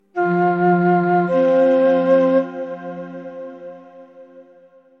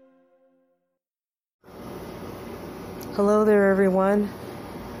Hello there, everyone.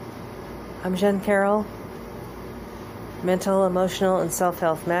 I'm Jen Carroll, Mental, Emotional, and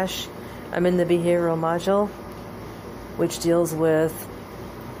Self-Health Mesh. I'm in the behavioral module, which deals with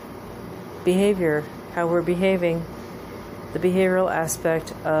behavior, how we're behaving, the behavioral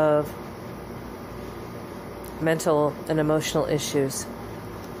aspect of mental and emotional issues.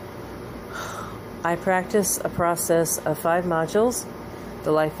 I practice a process of 5 modules: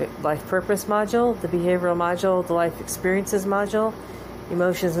 the life purpose module, the behavioral module, the life experiences module,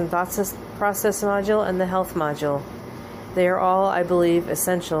 emotions and thoughts process module, and the health module. They are all, I believe,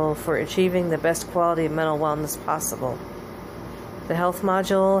 essential for achieving the best quality of mental wellness possible. The health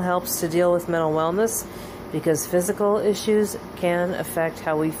module helps to deal with mental wellness because physical issues can affect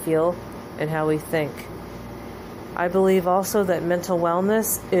how we feel and how we think. I believe also that mental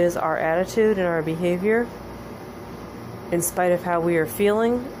wellness is our attitude and our behavior, in spite of how we are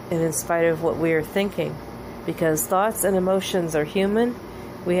feeling and in spite of what we are thinking. Because thoughts and emotions are human,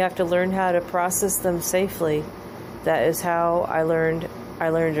 we have to learn how to process them safely. That is how I learned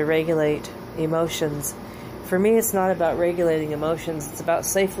to regulate emotions. For me, it's not about regulating emotions, it's about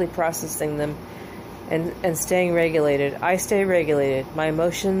safely processing them and staying regulated. I stay regulated. My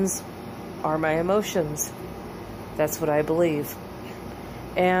emotions are my emotions. That's what I believe.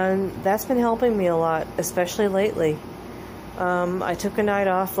 And that's been helping me a lot, especially lately. I took a night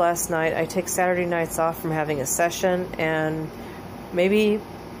off last night. I take Saturday nights off from having a session, and maybe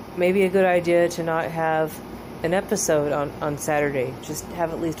a good idea to not have an episode on Saturday. Just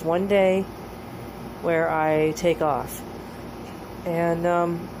have at least one day where I take off. And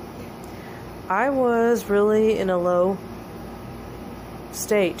I was really in a low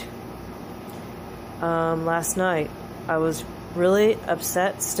state last night. I was really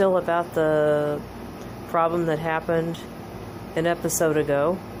upset still about the problem that happened an episode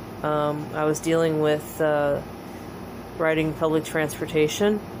ago. I was dealing with riding public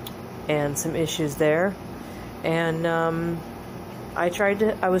transportation and some issues there, and I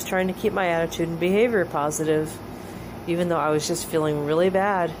was trying to keep my attitude and behavior positive, even though I was just feeling really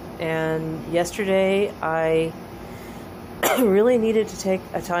bad. And yesterday I really needed to take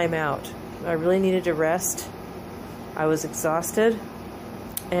a time out. I really needed to rest. I was exhausted,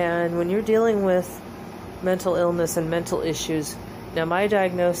 and when you're dealing with mental illness and mental issues. Now, my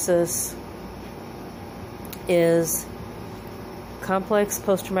diagnosis is complex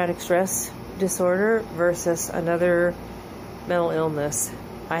post-traumatic stress disorder versus another mental illness.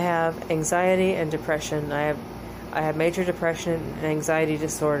 I have anxiety and depression. I have major depression and anxiety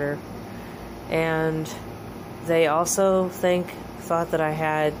disorder. And they also thought that I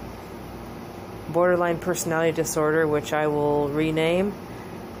had borderline personality disorder, which I will rename,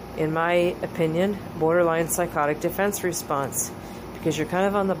 in my opinion, borderline psychotic defense response, because you're kind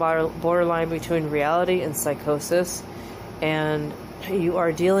of on the borderline between reality and psychosis, and you are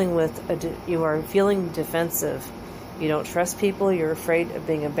you are feeling defensive. You don't trust people, you're afraid of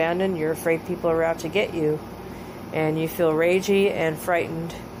being abandoned, you're afraid people are out to get you, and you feel ragey and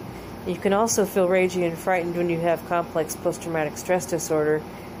frightened. You can also feel ragey and frightened when you have complex post-traumatic stress disorder,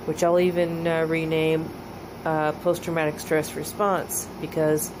 which I'll even rename post-traumatic stress response,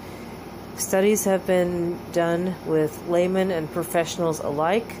 because studies have been done with laymen and professionals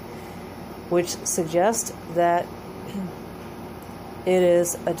alike, which suggest that it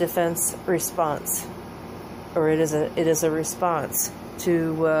is a defense response, or it is a response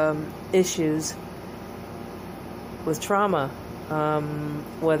to issues with trauma.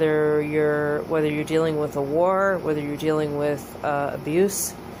 Whether you're dealing with a war, whether you're dealing with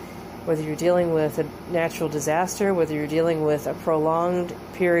abuse, whether you're dealing with a natural disaster, whether you're dealing with a prolonged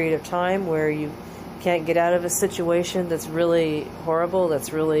period of time where you can't get out of a situation that's really horrible,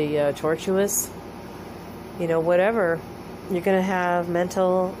 that's really tortuous, whatever, you're going to have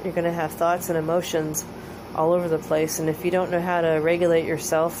you're going to have thoughts and emotions all over the place. And if you don't know how to regulate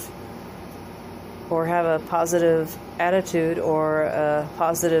yourself or have a positive attitude or a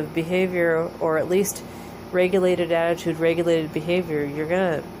positive behavior, or at least regulated attitude, regulated behavior, you're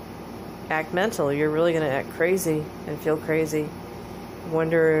going to act mental. You're really going to act crazy and feel crazy.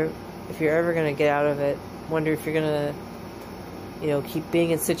 Wonder if you're ever going to get out of it. Wonder if you're going to, keep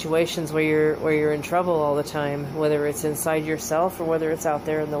being in situations where you're in trouble all the time, whether it's inside yourself or whether it's out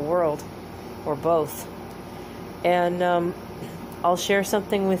there in the world, or both. And I'll share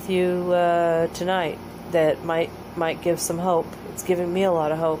something with you tonight that might give some hope. It's given me a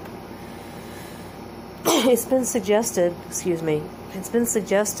lot of hope. It's been suggested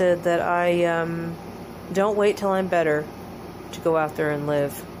that I don't wait till I'm better to go out there and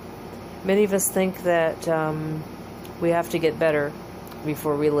live. Many of us think that we have to get better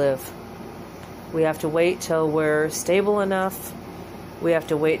before we live. We have to wait till we're stable enough. We have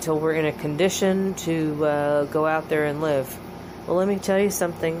to wait till we're in a condition to go out there and live. Well, let me tell you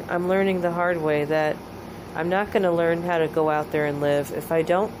something. I'm learning the hard way that I'm not going to learn how to go out there and live if I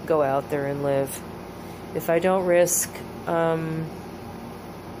don't go out there and live. If I don't risk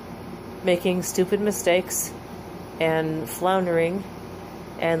making stupid mistakes and floundering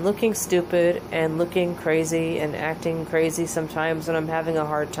and looking stupid and looking crazy and acting crazy sometimes when I'm having a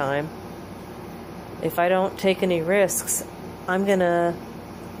hard time. If I don't take any risks, I'm going to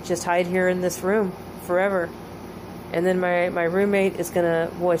just hide here in this room forever. And then my roommate is going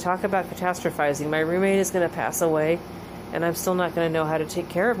to, boy, talk about catastrophizing. My roommate is going to pass away, and I'm still not going to know how to take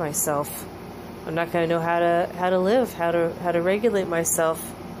care of myself. I'm not going to know how to live, how to regulate myself.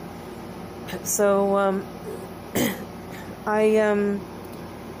 So I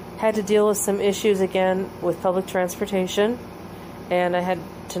had to deal with some issues again with public transportation, and I had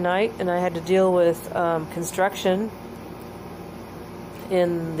to deal with construction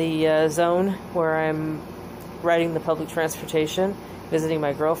in the zone where I'm riding the public transportation, visiting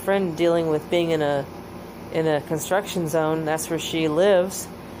my girlfriend, dealing with being in a construction zone. That's where she lives.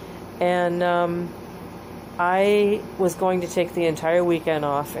 And I was going to take the entire weekend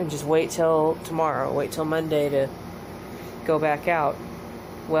off and just wait till tomorrow, wait till Monday to go back out.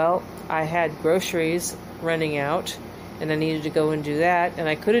 Well, I had groceries running out, and I needed to go and do that, and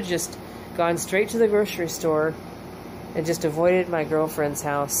I could have just gone straight to the grocery store and just avoided my girlfriend's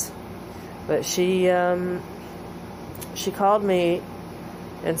house. But she called me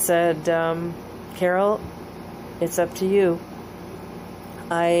and said, Carol, it's up to you.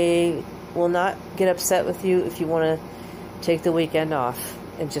 I will not get upset with you if you want to take the weekend off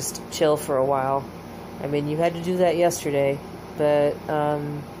and just chill for a while. I mean, you had to do that yesterday, but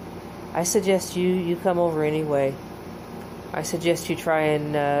I suggest you come over anyway. I suggest you try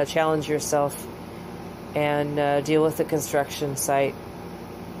and challenge yourself and deal with the construction site.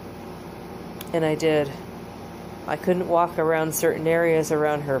 And I did. I couldn't walk around certain areas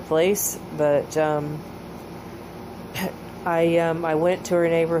around her place, but I went to her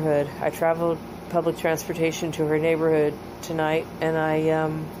neighborhood. I traveled public transportation to her neighborhood tonight,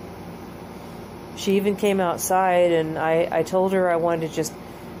 and she even came outside, and I told her I wanted to just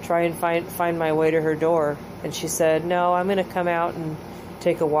try and find my way to her door, and she said, no, I'm going to come out and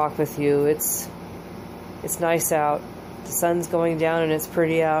take a walk with you. It's nice out. The sun's going down and it's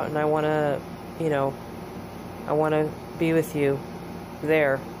pretty out, and I want to be with you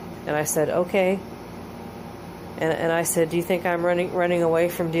there. And I said, okay. And I said, do you think I'm running away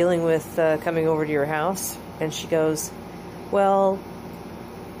from dealing with coming over to your house? And she goes, well,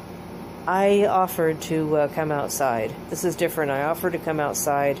 I offered to come outside. This is different. I offered to come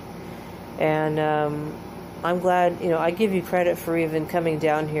outside. And I'm glad, I give you credit for even coming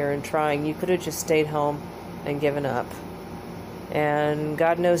down here and trying. You could have just stayed home and given up. And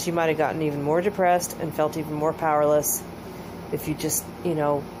God knows you might have gotten even more depressed and felt even more powerless if you just,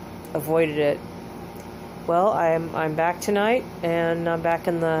 avoided it. Well, I'm back tonight, and I'm back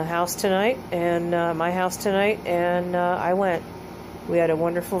in the house tonight, and my house tonight, and I went. We had a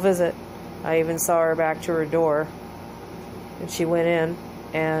wonderful visit. I even saw her back to her door, and she went in,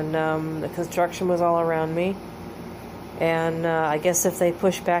 and the construction was all around me. And I guess if they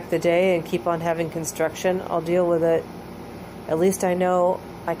push back the day and keep on having construction, I'll deal with it. At least I know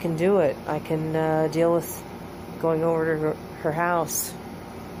I can do it. I can deal with going over to her house.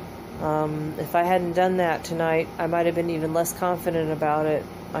 If I hadn't done that tonight, I might have been even less confident about it.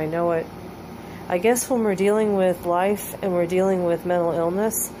 I know it. I guess when we're dealing with life and we're dealing with mental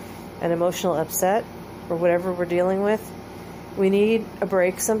illness and emotional upset or whatever we're dealing with, we need a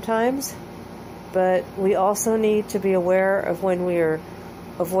break sometimes, but we also need to be aware of when we are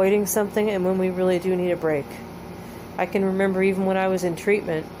avoiding something and when we really do need a break. I can remember even when I was in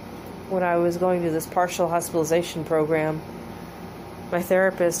treatment, when I was going to this partial hospitalization program, my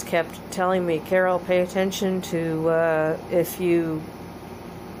therapist kept telling me, Carol, pay attention to if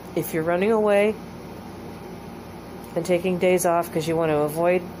you're running away and taking days off because you want to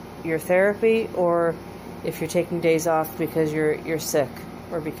avoid your therapy, or if you're taking days off because you're sick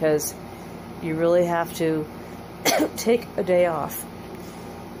or because you really have to take a day off.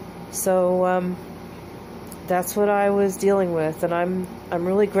 So that's what I was dealing with, and I'm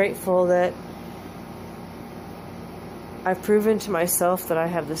really grateful that I've proven to myself that I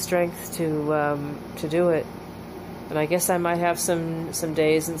have the strength to do it. And I guess I might have some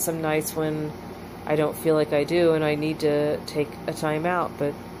days and some nights when I don't feel like I do, and I need to take a time out.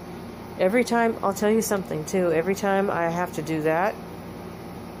 But every time, I'll tell you something too, every time I have to do that,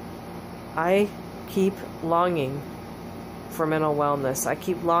 I keep longing for mental wellness. I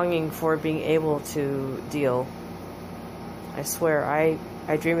keep longing for being able to deal. I swear, I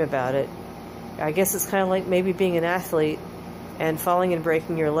dream about it. I guess it's kind of like maybe being an athlete and falling and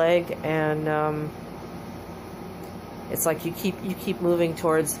breaking your leg, and it's like you keep moving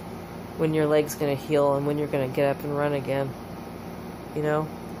towards when your leg's going to heal and when you're going to get up and run again. You know?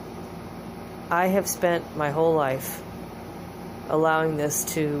 I have spent my whole life allowing this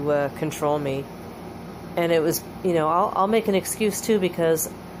to control me. And it was, you know, I'll make an excuse too, because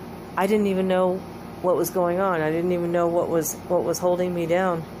I didn't even know what was going on. I didn't even know what was holding me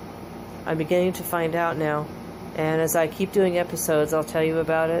down. I'm beginning to find out now. And as I keep doing episodes, I'll tell you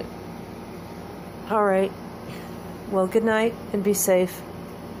about it. All right. Well, good night and be safe.